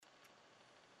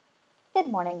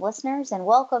Good morning, listeners, and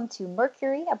welcome to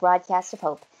Mercury, a broadcast of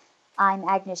hope. I'm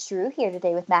Agnes Drew here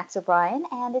today with Max O'Brien,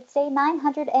 and it's day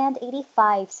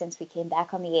 985 since we came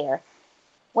back on the air.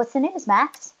 What's the news,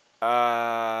 Max?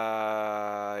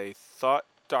 I thought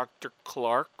Dr.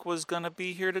 Clark was going to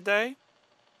be here today.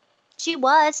 She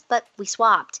was, but we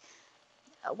swapped.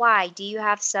 Why? Do you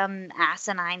have some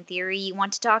asinine theory you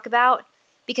want to talk about?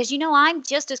 Because I'm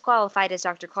just as qualified as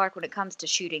Dr. Clark when it comes to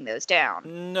shooting those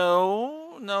down. No.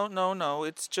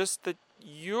 It's just that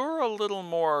you're a little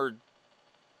more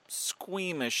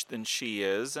squeamish than she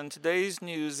is, and today's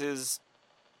news is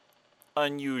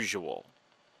unusual.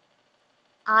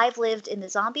 I've lived in the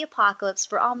zombie apocalypse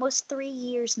for almost 3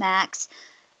 years, Max.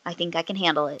 I think I can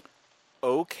handle it.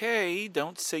 Okay,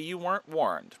 don't say you weren't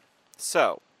warned.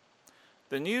 So,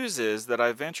 the news is that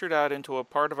I ventured out into a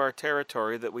part of our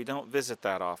territory that we don't visit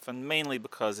that often, mainly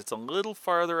because it's a little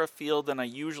farther afield than I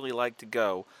usually like to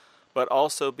go, but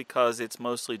also because it's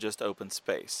mostly just open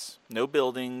space. No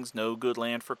buildings, no good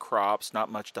land for crops, not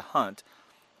much to hunt,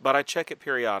 but I check it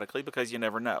periodically because you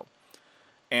never know.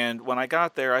 And when I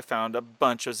got there, I found a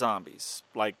bunch of zombies,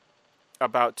 like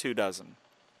about 2 dozen.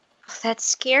 That's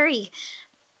scary.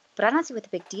 But I don't see what the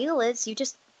big deal is. You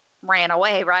just ran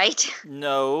away, right?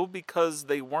 No, because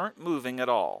they weren't moving at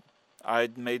all.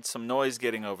 I'd made some noise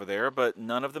getting over there, but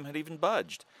none of them had even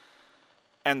budged.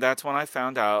 And that's when I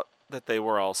found out that they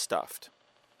were all stuffed.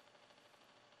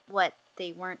 What,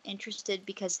 they weren't interested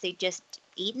because they just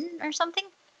eaten or something?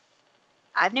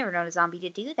 I've never known a zombie to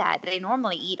do that. They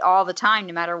normally eat all the time,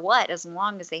 no matter what, as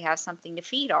long as they have something to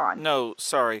feed on. No,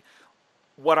 sorry.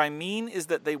 What I mean is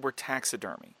that they were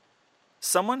taxidermy.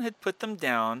 Someone had put them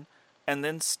down and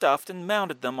then stuffed and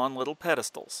mounted them on little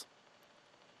pedestals.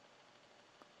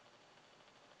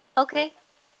 Okay.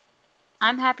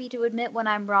 I'm happy to admit when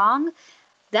I'm wrong.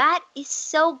 That is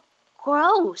so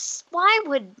gross. Why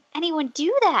would anyone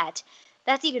do that?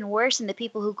 That's even worse than the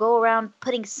people who go around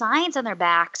putting signs on their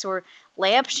backs or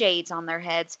lampshades on their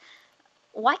heads.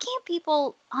 Why can't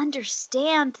people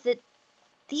understand that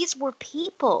these were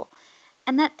people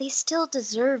and that they still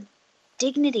deserve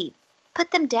dignity? Put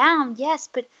them down, yes,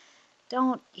 but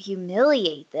don't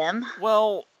humiliate them.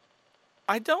 Well,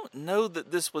 I don't know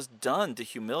that this was done to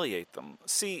humiliate them.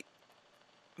 See,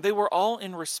 they were all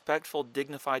in respectful,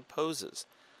 dignified poses.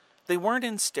 They weren't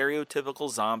in stereotypical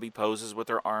zombie poses with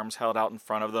their arms held out in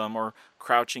front of them or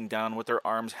crouching down with their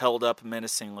arms held up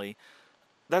menacingly.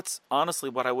 That's honestly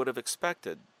what I would have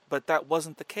expected, but that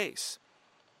wasn't the case.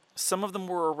 Some of them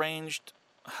were arranged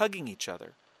hugging each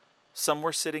other. Some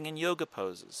were sitting in yoga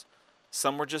poses.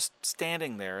 Some were just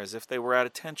standing there as if they were at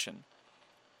attention.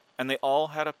 And they all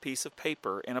had a piece of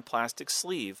paper in a plastic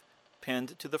sleeve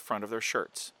pinned to the front of their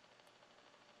shirts.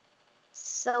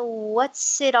 So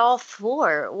what's it all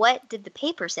for? What did the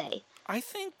paper say? I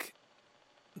think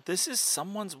this is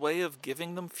someone's way of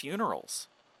giving them funerals.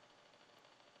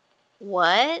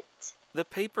 What? The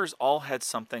papers all had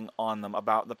something on them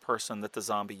about the person that the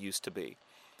zombie used to be.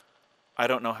 I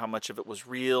don't know how much of it was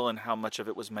real and how much of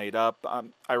it was made up.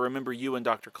 I remember you and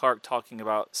Dr. Clark talking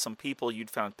about some people you'd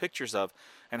found pictures of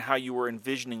and how you were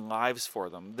envisioning lives for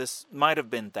them. This might have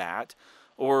been that,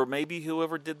 or maybe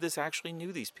whoever did this actually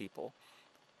knew these people.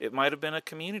 It might have been a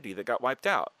community that got wiped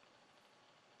out.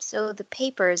 So the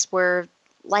papers were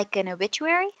like an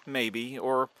obituary? Maybe,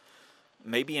 or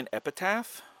maybe an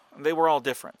epitaph. They were all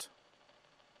different.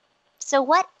 So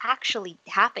what actually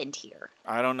happened here?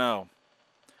 I don't know.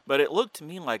 But it looked to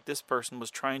me like this person was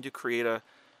trying to create a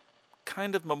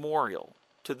kind of memorial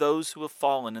to those who have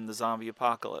fallen in the zombie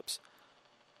apocalypse.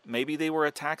 Maybe they were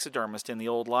a taxidermist in the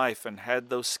old life and had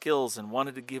those skills and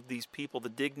wanted to give these people the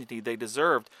dignity they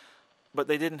deserved, but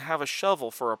they didn't have a shovel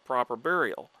for a proper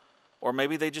burial. Or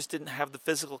maybe they just didn't have the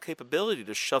physical capability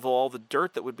to shovel all the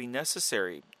dirt that would be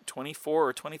necessary. 24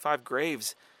 or 25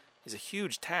 graves is a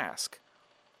huge task.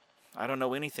 I don't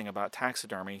know anything about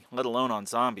taxidermy, let alone on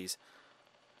zombies.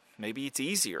 Maybe it's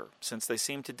easier, since they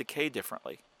seem to decay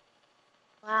differently.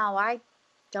 Wow, I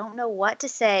don't know what to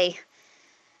say.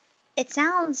 It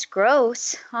sounds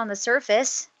gross on the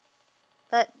surface,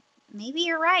 but maybe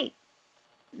you're right.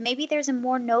 Maybe there's a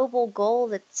more noble goal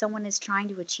that someone is trying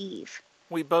to achieve.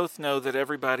 We both know that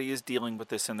everybody is dealing with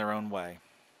this in their own way.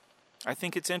 I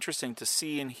think it's interesting to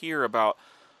see and hear about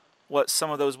what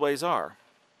some of those ways are.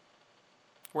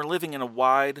 We're living in a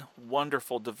wide,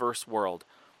 wonderful, diverse world.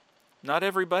 Not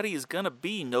everybody is going to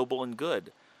be noble and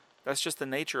good. That's just the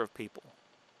nature of people.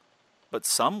 But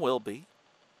some will be.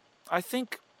 I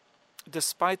think,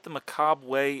 despite the macabre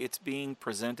way it's being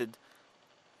presented,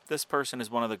 this person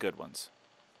is one of the good ones.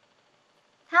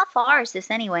 How far is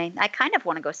this anyway? I kind of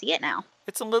want to go see it now.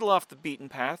 It's a little off the beaten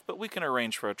path, but we can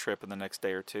arrange for a trip in the next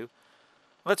day or two.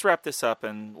 Let's wrap this up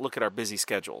and look at our busy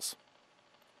schedules.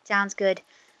 Sounds good.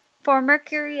 For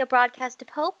Mercury, a broadcast of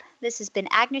hope, this has been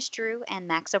Agnes Drew and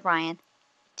Max O'Brien.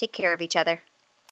 Take care of each other.